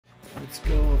Let's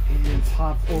go and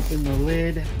pop open the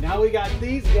lid. Now we got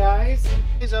these guys.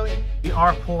 Hey Zoe. We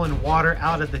are pulling water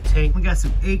out of the tank. We got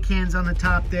some A-cans on the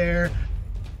top there.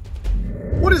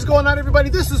 What is going on, everybody?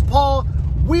 This is Paul.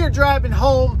 We are driving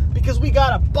home because we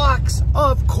got a box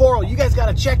of coral. You guys got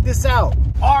to check this out.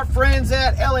 Our friends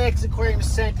at LAX Aquarium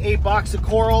sent a box of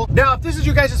coral. Now, if this is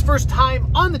your guys' first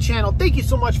time on the channel, thank you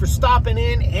so much for stopping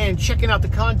in and checking out the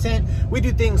content. We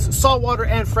do things saltwater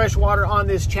and freshwater on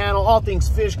this channel, all things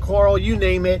fish, coral, you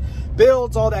name it,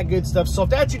 builds, all that good stuff. So if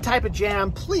that's your type of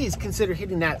jam, please consider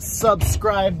hitting that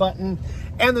subscribe button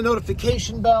and the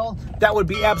notification bell. That would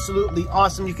be absolutely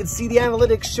awesome. You can see the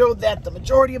analytics show that the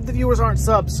majority of the viewers aren't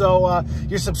subs, so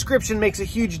your subscription makes a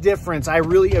huge difference. I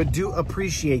really do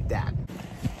appreciate that.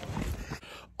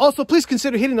 Also, please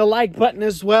consider hitting the like button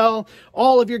as well.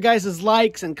 All of your guys'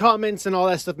 likes and comments and all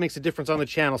that stuff makes a difference on the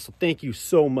channel, so thank you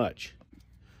so much.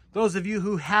 Those of you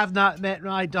who have not met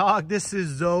my dog, this is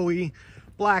Zoe,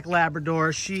 Black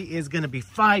Labrador. She is going to be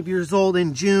 5 years old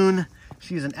in June.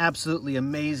 She's an absolutely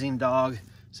amazing dog.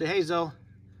 Say hey, Zoe.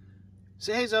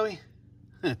 Say hey, Zoe.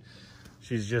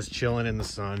 She's just chilling in the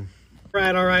sun.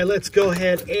 All right, let's go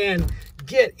ahead and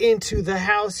get into the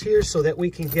house here so that we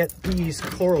can get these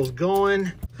corals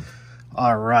going.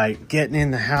 All right, getting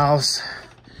in the house.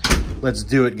 Let's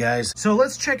do it, guys. So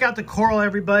let's check out the coral,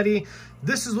 everybody.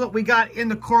 This is what we got in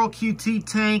the Coral QT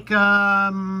tank.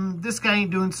 This guy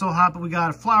ain't doing so hot, but we got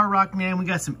a flower rock man. We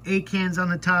got some A-cans on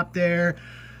the top there.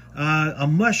 A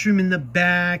mushroom in the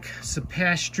back.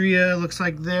 Sapastria looks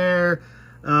like there.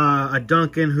 A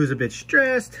Duncan who's a bit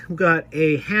stressed. We got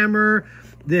a hammer.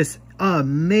 This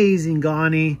amazing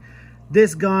Ghani.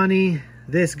 This Ghani.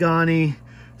 This Ghani.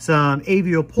 Some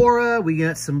Aviopora, we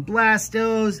got some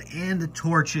Blastos, and the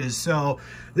torches. So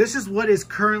this is what is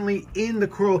currently in the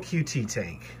Coral QT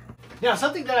tank. Now,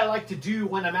 something that I like to do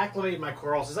when I'm acclimating my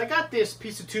corals is I got this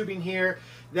piece of tubing here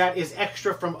that is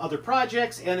extra from other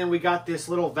projects, and then we got this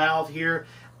little valve here.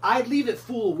 I leave it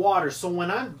full of water, so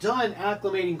when I'm done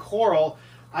acclimating coral,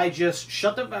 I just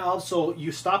shut the valve so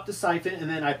you stop the siphon, and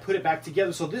then I put it back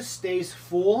together so this stays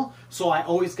full, so I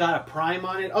always got a prime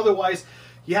on it. Otherwise,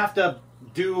 you have to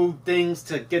do things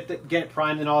to get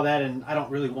primed and all that, and I don't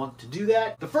really want to do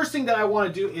that. The first thing that I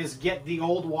want to do is get the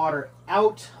old water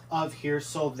out of here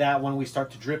so that when we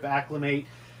start to drip acclimate,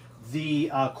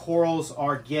 the corals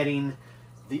are getting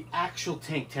the actual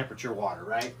tank temperature water,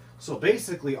 right? So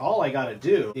basically all I got to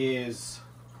do is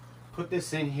put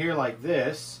this in here like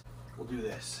this. We'll do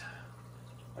this.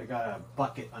 I got a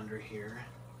bucket under here.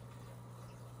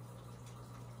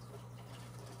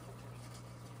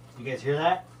 You guys hear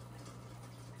that?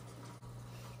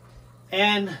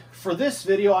 And for this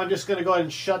video, I'm just going to go ahead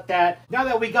and shut that. Now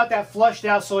that we got that flushed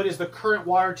out so it is the current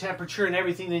water temperature and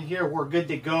everything in here, we're good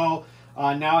to go.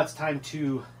 Now it's time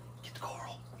to get the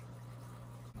coral.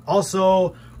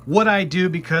 Also, what I do,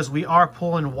 because we are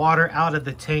pulling water out of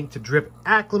the tank to drip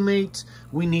acclimate,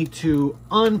 we need to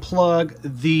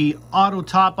unplug the auto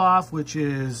top off, which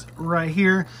is right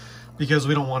here, because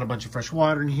we don't want a bunch of fresh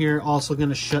water in here. Also going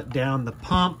to shut down the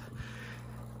pump.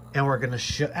 And we're going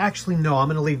to actually, no, I'm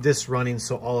going to leave this running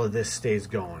so all of this stays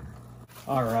going.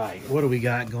 All right, what do we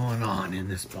got going on in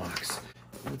this box?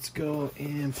 Let's go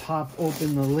and pop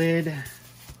open the lid.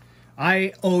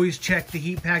 I always check the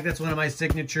heat pack. That's one of my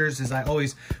signatures, is I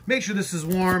always make sure this is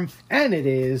warm, and it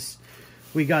is.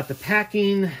 We got the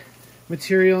packing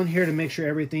material in here to make sure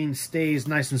everything stays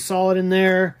nice and solid in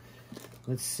there.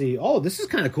 Let's see. Oh, this is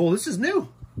kind of cool. This is new.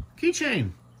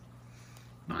 Keychain.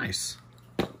 Nice.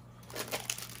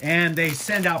 And they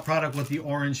send out product with the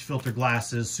orange filter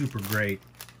glasses. Super great.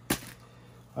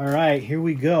 All right, here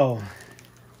we go.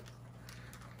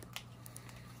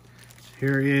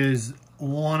 Here is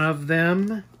one of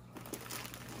them.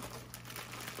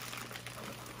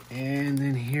 And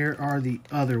then here are the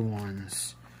other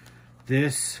ones.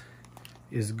 This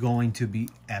is going to be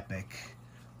epic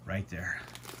right there.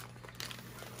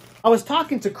 I was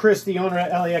talking to Chris, the owner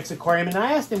at LAX Aquarium, and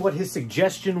I asked him what his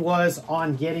suggestion was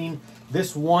on getting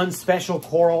this one special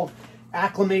coral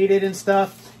acclimated and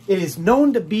stuff. It is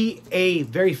known to be a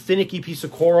very finicky piece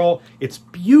of coral. It's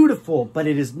beautiful, but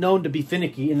it is known to be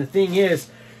finicky. And the thing is,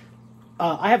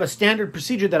 I have a standard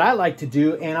procedure that I like to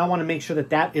do, and I want to make sure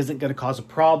that that isn't going to cause a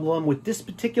problem. With this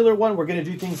particular one, we're going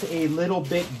to do things a little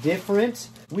bit different.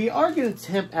 We are going to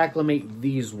temp acclimate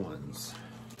these ones,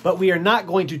 but we are not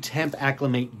going to temp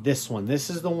acclimate this one. This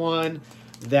is the one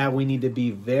that we need to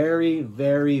be very,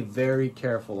 very, very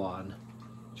careful on,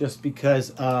 just because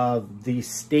of the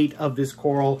state of this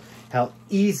coral, how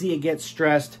easy it gets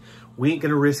stressed. We ain't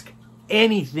gonna risk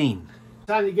anything.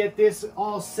 Time to get this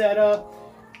all set up.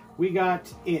 We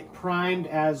got it primed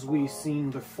as we seen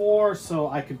before, so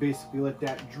I could basically let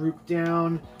that droop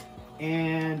down.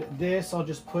 And this I'll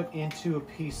just put into a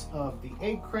piece of the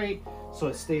egg crate so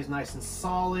it stays nice and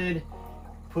solid.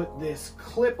 Put this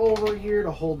clip over here to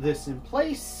hold this in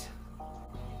place.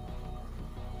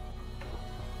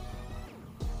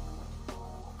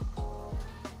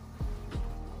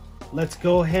 Let's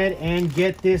go ahead and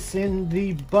get this in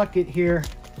the bucket here.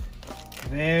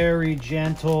 Very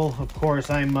gentle. Of course,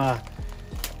 I'm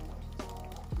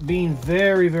being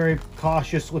very, very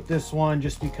cautious with this one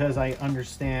just because I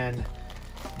understand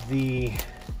the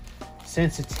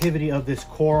sensitivity of this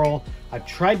coral. I've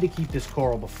tried to keep this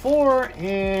coral before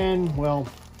and, well,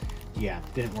 yeah,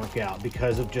 didn't work out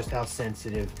because of just how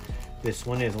sensitive this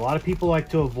one is. A lot of people like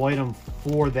to avoid them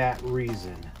for that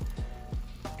reason.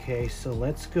 Okay, so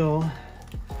let's go.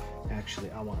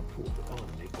 Actually, I want to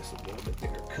make this a little bit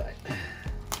bigger cut.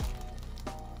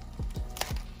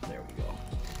 There we go.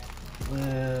 A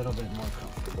little bit more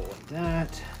comfortable with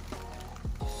that.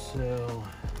 So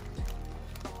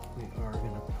we are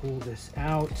going to pull this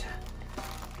out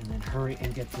and then hurry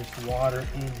and get this water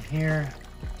in here.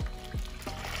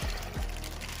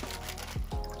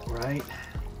 Right.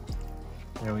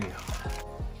 There we go.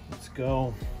 Let's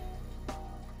go.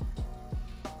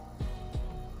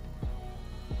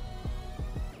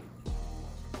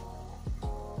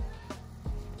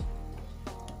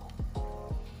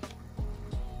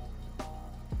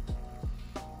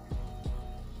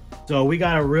 So we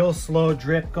got a real slow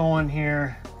drip going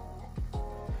here,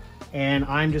 and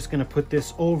I'm just gonna put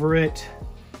this over it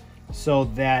so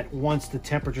that once the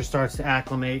temperature starts to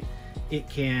acclimate, it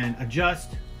can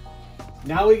adjust.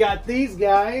 Now we got these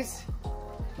guys.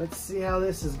 Let's see how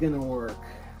this is gonna work.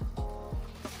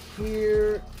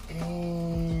 Here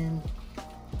and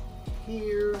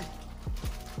here.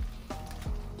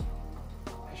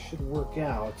 That should work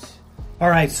out. All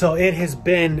right, so it has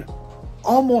been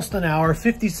almost an hour,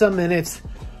 50 some minutes.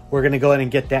 We're gonna go ahead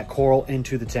and get that coral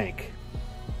into the tank.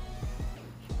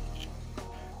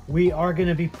 We are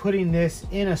gonna be putting this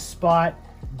in a spot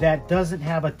that doesn't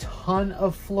have a ton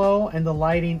of flow and the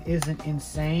lighting isn't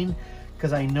insane,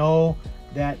 because I know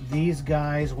that these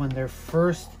guys, when they're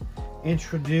first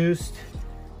introduced,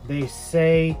 they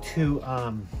say to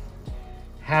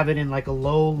have it in like a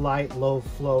low light, low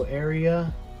flow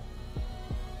area.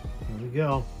 Here we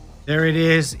go. There it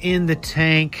is in the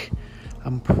tank.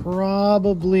 I'm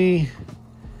probably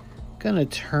gonna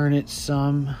turn it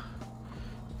some.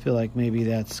 Feel like maybe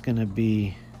that's gonna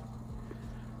be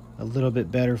a little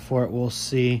bit better for it. We'll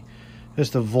see.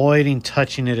 Just avoiding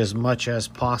touching it as much as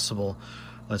possible.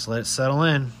 Let's let it settle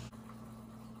in.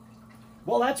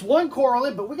 Well, that's one coral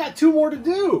in, but we got two more to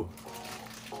do.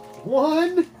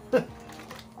 One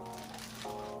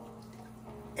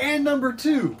and number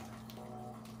two.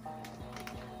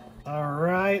 All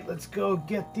right, let's go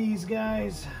get these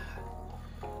guys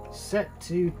set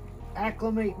to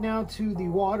acclimate now to the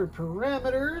water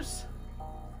parameters.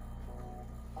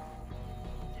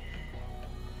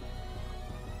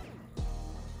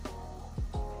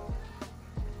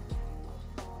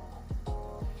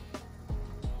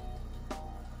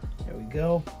 There we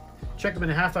go. Check them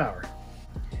in a half hour.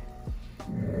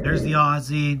 There's the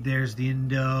Aussie, there's the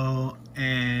Indo,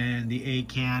 and the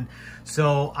ACAN.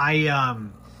 So I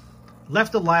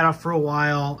left the light off for a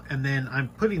while, and then I'm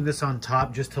putting this on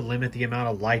top just to limit the amount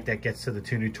of light that gets to the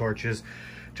two new torches,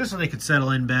 just so they could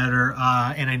settle in better.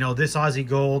 And I know this Aussie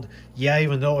Gold, yeah,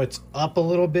 even though it's up a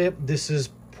little bit, this is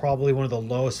probably one of the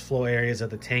lowest flow areas of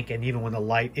the tank, and even when the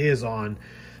light is on,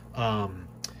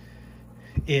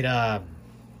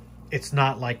 it's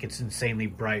not like it's insanely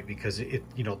bright because it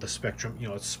you know, the spectrum, you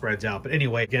know, it spreads out. But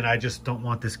anyway, again, I just don't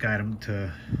want this guy I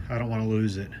don't want to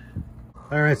lose it.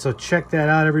 All right, so check that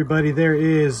out, everybody. There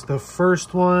is the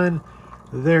first one,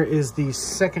 there is the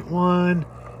second one,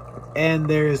 and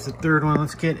there is the third one.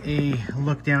 Let's get a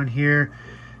look down here.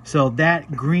 So that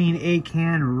green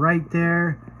ACAN right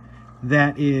there,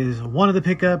 that is one of the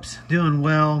pickups, doing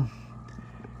well.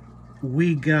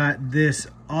 We got this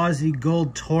Aussie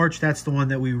Gold torch. That's the one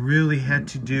that we really had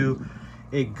to do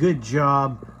a good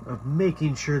job of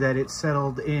making sure that it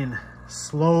settled in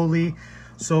slowly.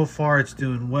 So far, it's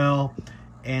doing well.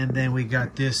 And then we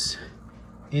got this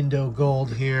Indo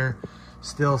Gold here,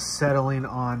 still settling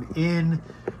on in.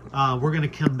 We're gonna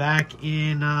come back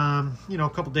in, you know, a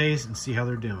couple days and see how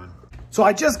they're doing. So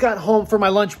I just got home for my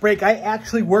lunch break. I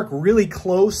actually work really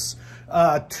close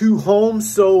to home.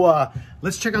 So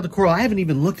let's check out the coral. I haven't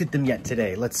even looked at them yet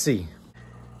today. Let's see.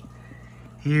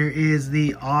 Here is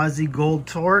the Aussie Gold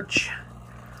torch.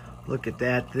 Look at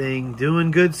that thing,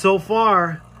 doing good so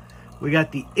far. We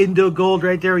got the Indo Gold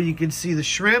right there where you can see the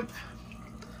shrimp.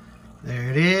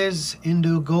 There it is,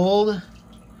 Indo Gold.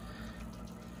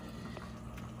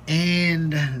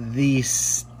 And the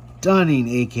stunning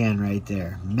acan right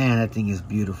there. Man, that thing is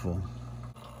beautiful.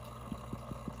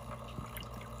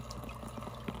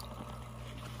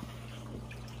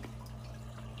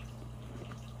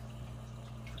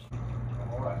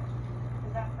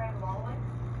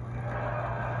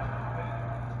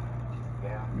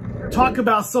 Talk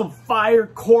about some fire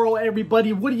coral,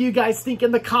 everybody. What do you guys think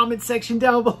in the comment section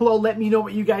down below? Let me know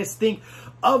what you guys think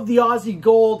of the Aussie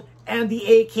Gold and the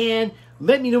acan.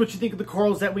 Let me know what you think of the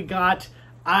corals that we got.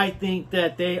 I think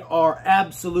that they are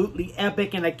absolutely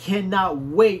epic, and I cannot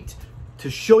wait to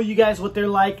show you guys what they're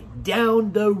like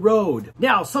down the road.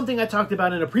 Now, something I talked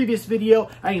about in a previous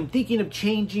video, I am thinking of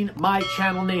changing my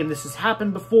channel name. This has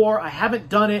happened before. I haven't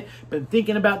done it, been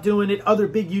thinking about doing it. Other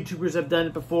big YouTubers have done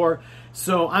it before.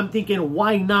 So I'm thinking,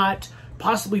 why not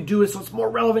possibly do it so it's more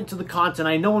relevant to the content?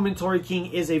 I know Inventory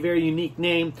King is a very unique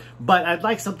name, but I'd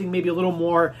like something maybe a little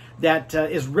more that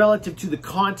is relative to the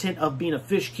content of being a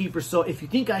fish keeper. So if you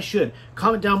think I should,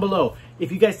 comment down below.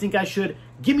 If you guys think I should,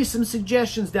 give me some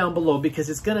suggestions down below, because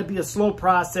it's going to be a slow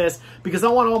process, because I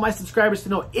want all my subscribers to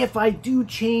know if I do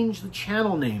change the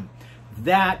channel name,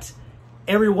 that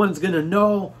everyone's going to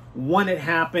know when it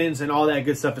happens and all that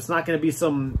good stuff. It's not going to be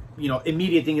some,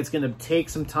 immediate thing. It's going to take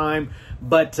some time,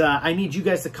 but I need you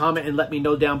guys to comment and let me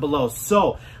know down below.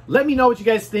 So let me know what you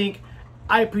guys think.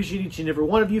 I appreciate each and every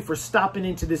one of you for stopping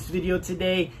into this video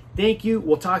today. Thank you.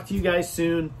 We'll talk to you guys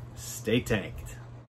soon. Stay tanked.